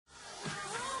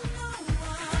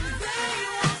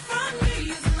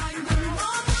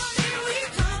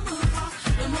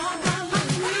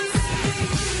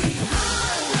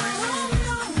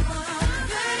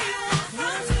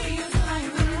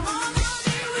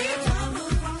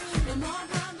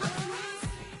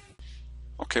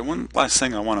Okay, one last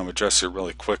thing I want to address here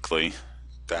really quickly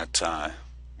that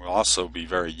will also be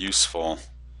very useful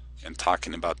in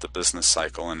talking about the business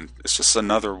cycle, and it's just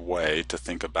another way to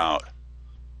think about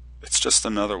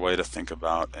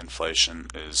inflation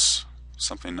is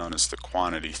something known as the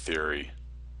quantity theory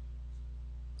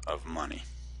of money.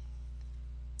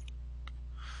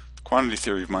 The quantity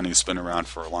theory of money has been around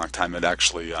for a long time. It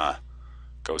actually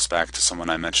goes back to someone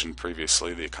I mentioned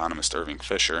previously, the economist Irving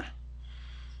Fisher.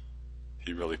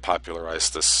 He really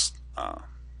popularized this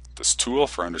tool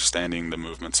for understanding the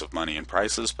movements of money and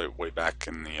prices, but way back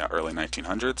in the early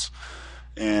 1900s.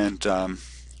 And the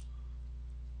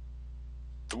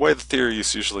way the theory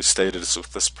is usually stated is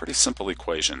with this pretty simple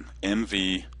equation: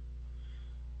 MV,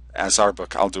 as our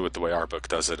book, I'll do it the way our book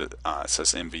does it. It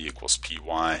says MV equals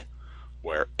PY,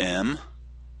 where M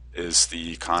is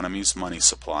the economy's money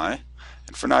supply.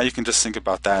 And for now, you can just think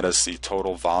about that as the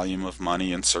total volume of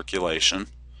money in circulation,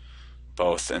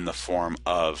 both in the form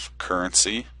of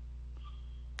currency,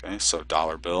 okay, so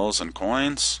dollar bills and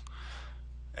coins,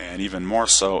 and even more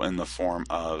so in the form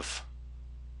of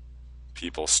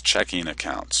people's checking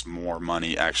accounts. More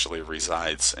money actually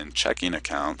resides in checking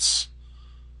accounts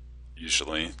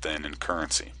usually than in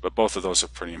currency. But both of those are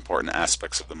pretty important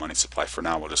aspects of the money supply. For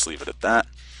now, we'll just leave it at that.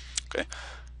 Okay.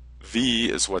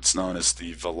 V is what's known as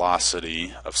the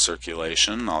velocity of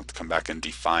circulation. I'll come back and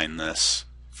define this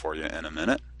for you in a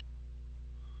minute.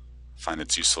 I find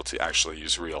it's useful to actually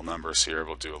use real numbers here.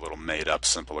 We'll do a little made-up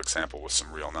simple example with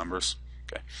some real numbers.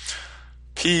 Okay.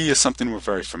 P is something we're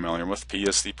very familiar with. P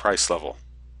is the price level.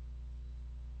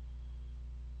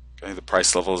 Okay, the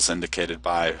price level is indicated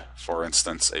by, for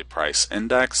instance, a price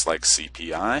index like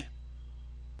CPI.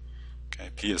 Okay,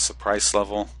 P is the price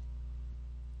level.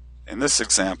 In this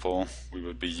example, we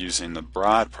would be using the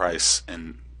broad price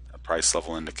in a price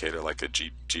level indicator like a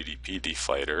GDP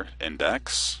deflator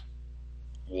index.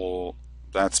 Well,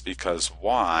 that's because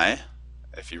Y,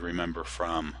 if you remember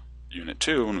from Unit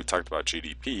 2 when we talked about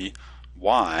GDP,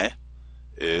 Y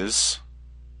is,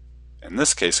 in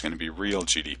this case, going to be real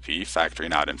GDP,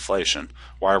 factoring out inflation.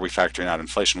 Why are we factoring out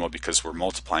inflation? Well, because we're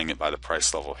multiplying it by the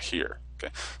price level here.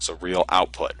 Okay, so real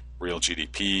output, real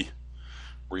GDP,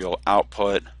 real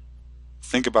output.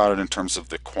 Think about it in terms of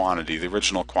the quantity. The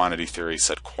original quantity theory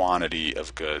said quantity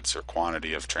of goods, or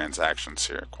quantity of transactions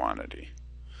here, quantity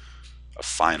of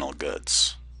final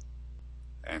goods.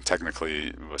 And technically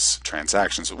it was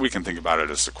transactions, but we can think about it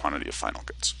as the quantity of final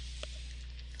goods.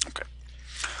 Okay.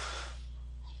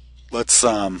 Let's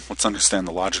understand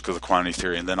the logic of the quantity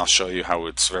theory, and then I'll show you how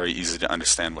it's very easy to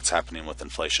understand what's happening with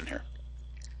inflation here.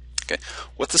 Okay,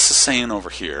 what this is saying over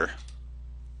here,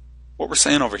 what we're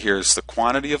saying over here is the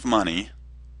quantity of money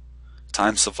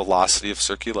times the velocity of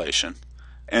circulation.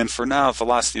 And for now,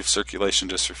 velocity of circulation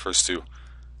just refers to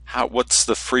what's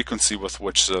the frequency with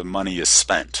which the money is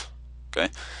spent. Okay,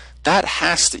 that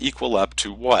has to equal up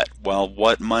to what? Well,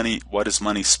 what is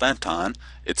money spent on?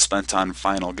 It's spent on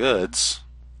final goods.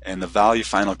 And the value of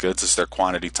final goods is their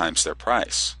quantity times their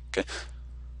price. Okay,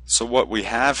 so what we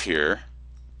have here,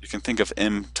 you can think of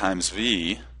M times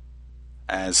V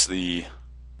as the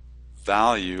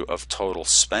value of total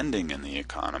spending in the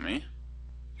economy.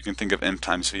 You can think of M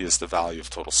times V as the value of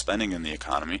total spending in the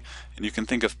economy. And you can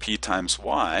think of P times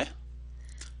Y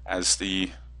as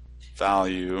the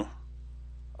value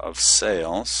of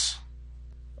sales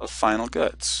of final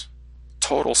goods.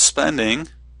 Total spending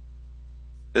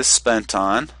is spent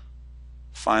on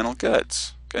final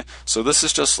goods. Okay, so this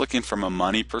is just looking from a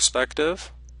money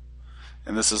perspective,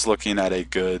 and this is looking at a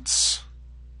goods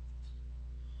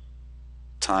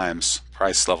times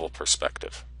price level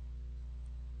perspective.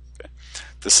 Okay,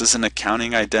 this is an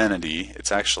accounting identity.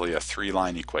 It's actually a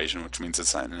three-line equation, which means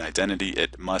it's an identity.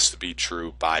 It must be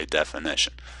true by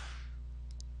definition.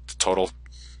 The total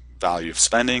value of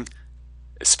spending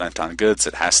is spent on goods.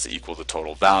 It has to equal the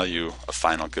total value of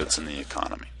final goods in the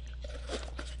economy.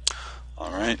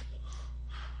 All right.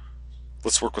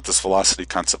 Let's work with this velocity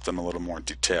concept in a little more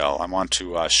detail. I want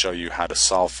to show you how to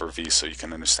solve for V so you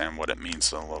can understand what it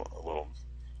means a little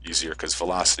easier, because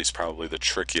velocity is probably the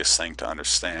trickiest thing to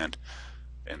understand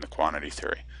in the quantity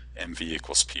theory. MV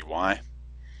equals PY.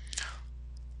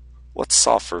 Let's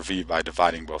solve for V by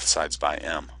dividing both sides by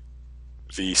M.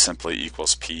 V simply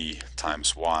equals P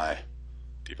times Y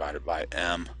divided by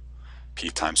M. P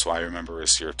times Y, remember,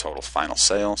 is your total final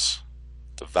sales.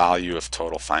 The value of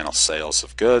total final sales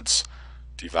of goods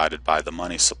divided by the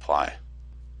money supply.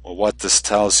 Well, what this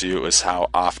tells you is how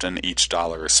often each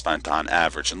dollar is spent on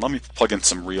average. And let me plug in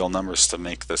some real numbers to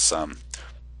make this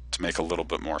to make a little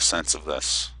bit more sense of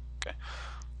this. Okay.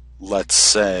 Let's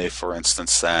say, for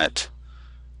instance, that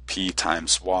P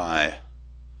times Y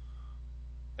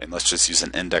and let's just use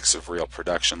an index of real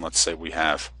production. Let's say we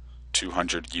have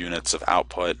 200 units of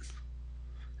output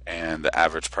and the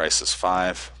average price is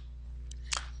 5.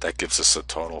 That gives us a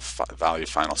total value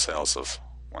final sales of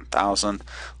 1,000.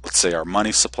 Let's say our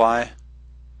money supply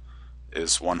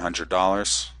is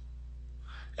 $100.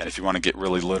 And if you want to get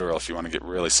really literal, if you want to get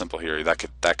really simple here,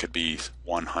 that could be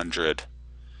 100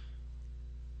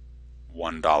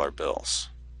 $1 bills.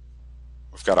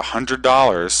 We've got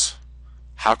 $100.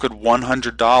 How could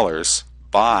 $100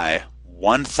 buy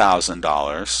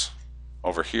 $1,000?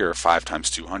 Over here, 5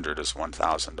 times 200 is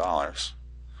 $1,000.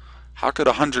 How could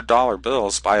 $100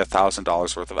 bills buy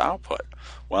 $1,000 worth of output?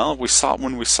 Well,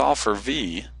 when we solve for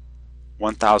V,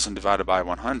 1,000 divided by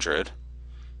 100,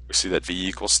 we see that V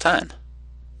equals 10.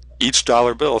 Each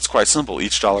dollar bill, it's quite simple.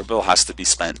 Each dollar bill has to be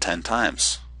spent 10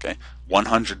 times. Okay,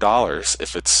 $100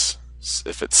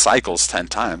 if it cycles 10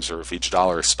 times, or if each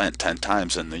dollar is spent 10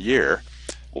 times in the year,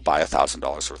 will buy $1,000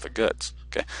 worth of goods.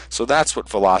 Okay, so that's what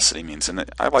velocity means, and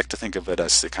I like to think of it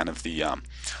as the kind of the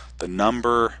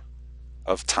number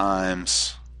of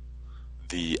times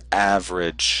the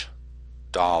average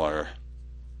dollar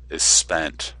is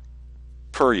spent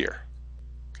per year.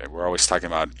 Okay, we're always talking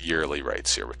about yearly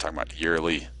rates here. We're talking about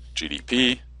yearly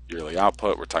GDP, yearly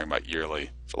output. We're talking about yearly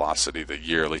velocity, the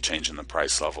yearly change in the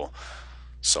price level,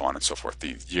 so on and so forth,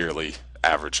 the yearly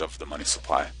average of the money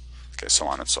supply. Okay, so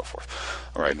on and so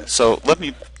forth. All right, so let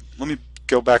me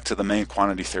go back to the main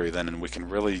quantity theory then, and we can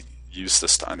really use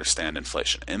this to understand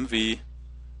inflation. MV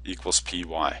equals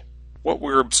PY. What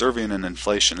we're observing in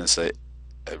inflation is a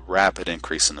rapid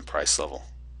increase in the price level.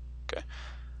 Okay,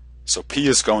 so P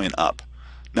is going up.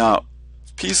 Now,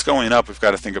 if P is going up, we've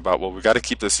got to think about, well, we've got to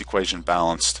keep this equation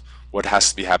balanced. What has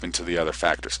to be happening to the other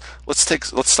factors? Let's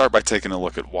start by taking a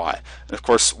look at Y. And of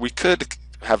course, we could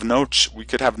have no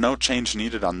change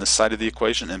needed on this side of the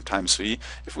equation, M times V,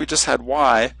 if we just had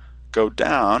Y go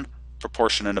down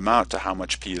proportionate amount to how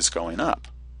much P is going up.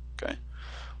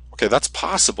 Okay, that's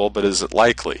possible, but is it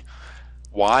likely?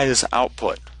 Y is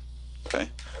output. Okay,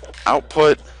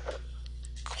 output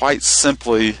quite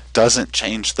simply doesn't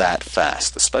change that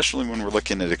fast, especially when we're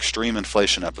looking at extreme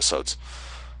inflation episodes.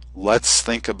 Let's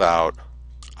think about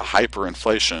a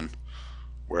hyperinflation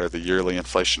where the yearly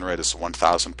inflation rate is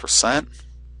 1,000%.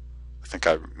 I think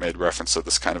I made reference to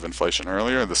this kind of inflation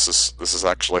earlier. This has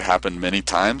actually happened many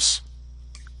times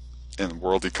in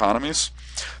world economies.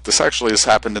 This actually has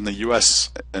happened in the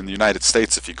U.S. and the United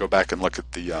States if you go back and look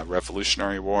at the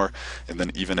Revolutionary War, and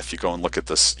then even if you go and look at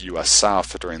the U.S.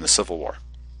 South during the Civil War.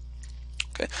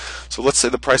 Okay, so let's say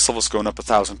the price level is going up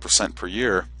 1,000% per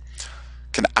year.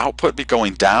 Can output be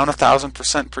going down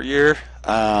 1,000% per year?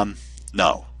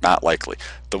 No, not likely.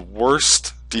 The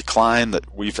worst decline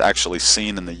that we've actually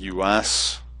seen in the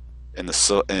U.S. in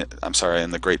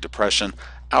the Great Depression,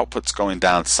 output's going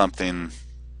down something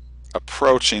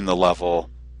approaching the level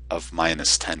of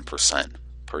minus 10%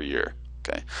 per year.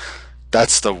 Okay,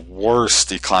 that's the worst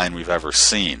decline we've ever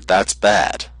seen. That's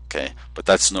bad. Okay, but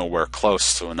that's nowhere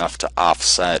close to enough to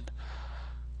offset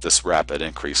this rapid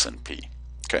increase in P.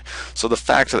 Okay, so the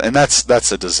fact that, and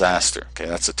that's a disaster. Okay,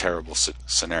 that's a terrible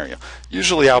scenario.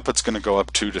 Usually output's going to go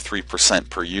up 2 to 3%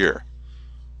 per year,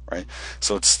 right?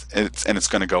 So it's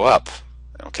going to go up.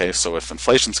 Okay, so if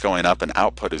inflation's going up and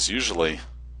output is usually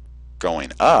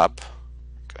going up,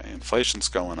 okay, inflation's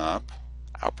going up,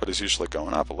 output is usually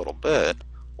going up a little bit.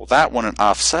 Well, that wouldn't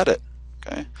offset it.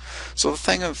 Okay, so the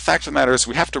fact of the matter is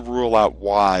we have to rule out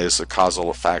Y as a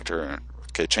causal factor.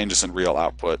 Okay, changes in real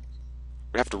output.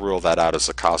 We have to rule that out as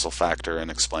a causal factor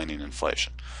in explaining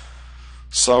inflation.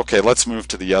 So, okay, let's move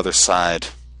to the other side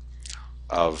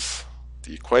of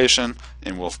the equation,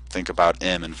 and we'll think about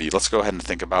M and V. Let's go ahead and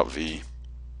think about V.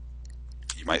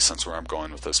 You might sense where I'm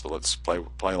going with this, but let's play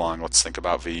along. Let's think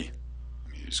about V.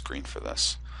 Let me use green for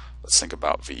this. Let's think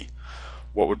about V.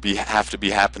 What would have to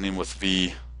be happening with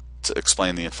V to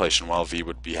explain the inflation? Well, V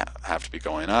would have to be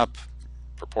going up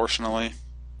proportionally.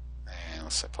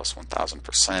 Let's say plus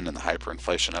 1,000% in the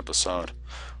hyperinflation episode.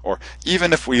 Or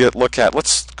even if we look at,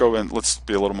 let's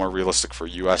be a little more realistic for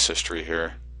U.S. history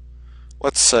here.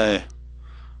 Let's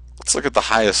look at the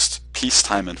highest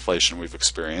peacetime inflation we've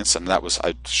experienced, and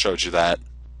I showed you that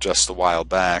just a while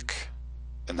back,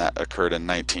 and that occurred in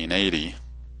 1980.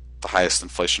 The highest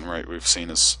inflation rate we've seen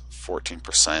is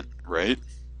 14% rate.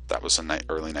 That was in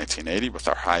early 1980 with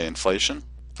our high inflation.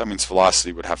 That means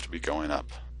velocity would have to be going up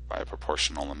by a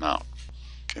proportional amount.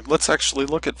 Okay, let's actually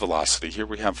look at velocity. Here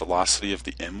we have velocity of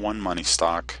the M1 money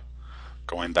stock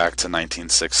going back to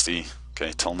 1960,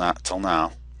 okay, till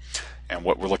now. And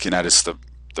what we're looking at is the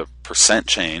percent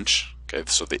change, okay,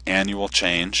 so the annual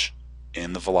change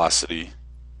in the velocity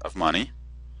of money.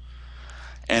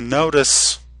 And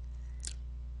notice,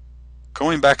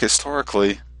 going back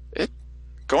historically, it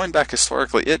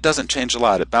doesn't change a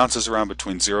lot. It bounces around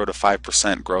between 0 to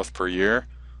 5% growth per year,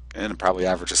 and it probably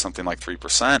averages something like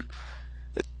 3%.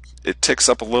 It ticks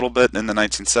up a little bit in the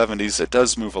 1970s. It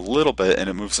does move a little bit, and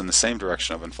it moves in the same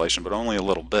direction of inflation, but only a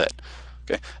little bit.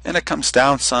 Okay, and it comes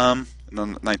down some in the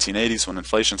 1980s when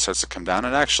inflation starts to come down.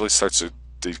 It actually starts to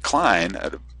decline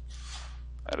at a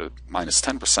minus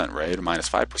 10% rate, a minus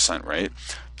 5% rate.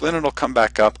 But then it'll come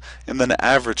back up, and then the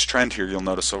average trend here, you'll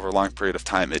notice over a long period of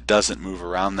time, it doesn't move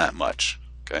around that much.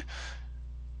 Okay,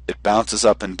 it bounces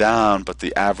up and down, but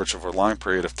the average over a long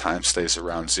period of time stays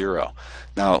around 0.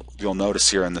 Now, you'll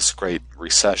notice here in this great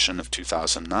recession of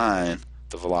 2009,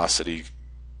 the velocity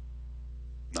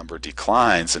number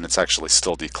declines, and it's actually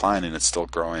still declining. It's still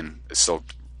growing. It's still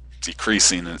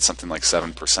decreasing, and it's something like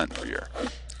 7% per year.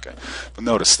 Okay. But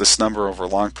notice this number over a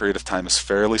long period of time is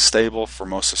fairly stable for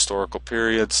most historical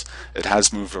periods. It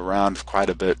has moved around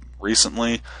quite a bit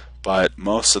recently, but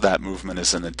most of that movement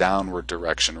is in a downward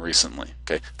direction recently.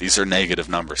 Okay, these are negative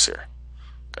numbers here.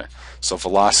 Okay, so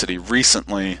velocity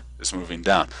recently is moving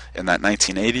down. In that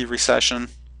 1980 recession,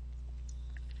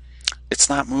 it's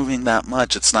not moving that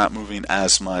much. It's not moving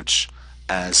as much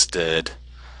as did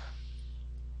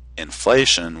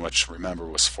inflation, which remember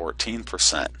was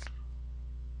 14%.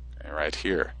 Okay, right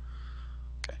here.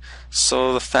 Okay,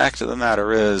 so the fact of the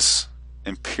matter is,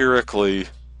 empirically,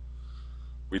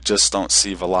 we just don't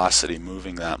see velocity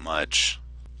moving that much.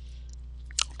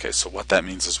 Okay, so what that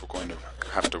means is we're going to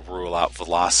have to rule out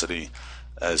velocity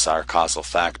as our causal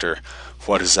factor.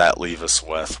 What does that leave us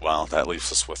with? Well, that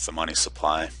leaves us with the money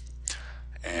supply.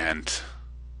 And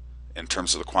in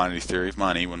terms of the quantity theory of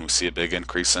money, when we see a big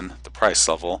increase in the price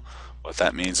level, what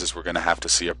that means is we're going to have to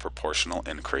see a proportional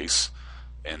increase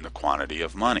in the quantity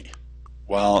of money.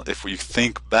 Well, if we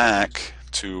think back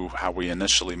to how we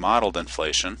initially modeled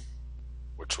inflation,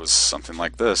 which was something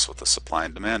like this with the supply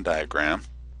and demand diagram,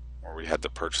 where we had the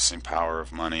purchasing power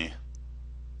of money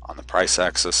on the price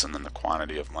axis and then the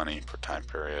quantity of money per time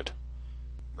period.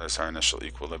 There's our initial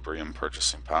equilibrium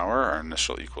purchasing power, our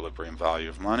initial equilibrium value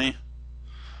of money,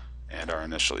 and our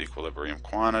initial equilibrium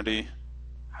quantity.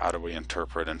 How do we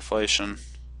interpret inflation?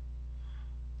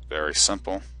 Very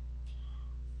simple.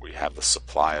 We have the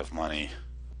supply of money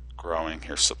growing.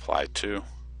 Here's supply 2,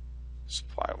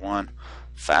 supply 1,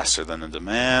 faster than the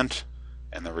demand,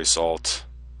 and the result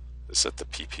is that the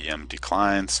ppm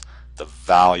declines. The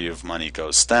value of money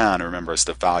goes down. Remember, as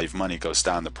the value of money goes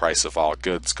down, the price of all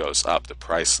goods goes up. The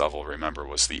price level, remember,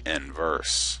 was the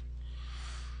inverse.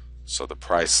 So the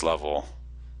price level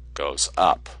goes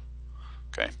up.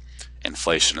 Okay.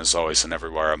 Inflation is always and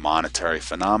everywhere a monetary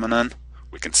phenomenon.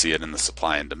 We can see it in the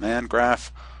supply and demand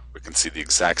graph. We can see the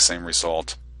exact same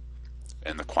result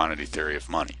in the quantity theory of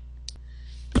money.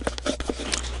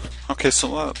 Okay,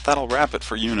 so that'll wrap it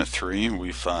for Unit 3.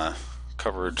 We've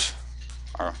covered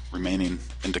our remaining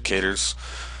indicators,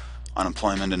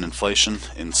 unemployment and inflation,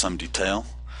 in some detail.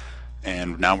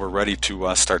 And now we're ready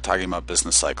to start talking about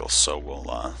business cycles. So we'll,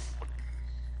 a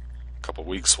couple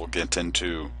weeks, we'll get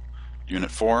into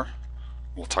Unit 4.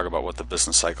 We'll talk about what the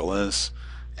business cycle is,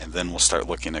 and then we'll start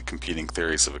looking at competing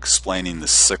theories of explaining the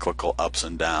cyclical ups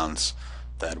and downs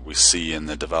that we see in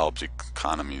the developed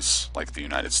economies like the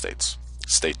United States.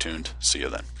 Stay tuned. See you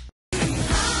then.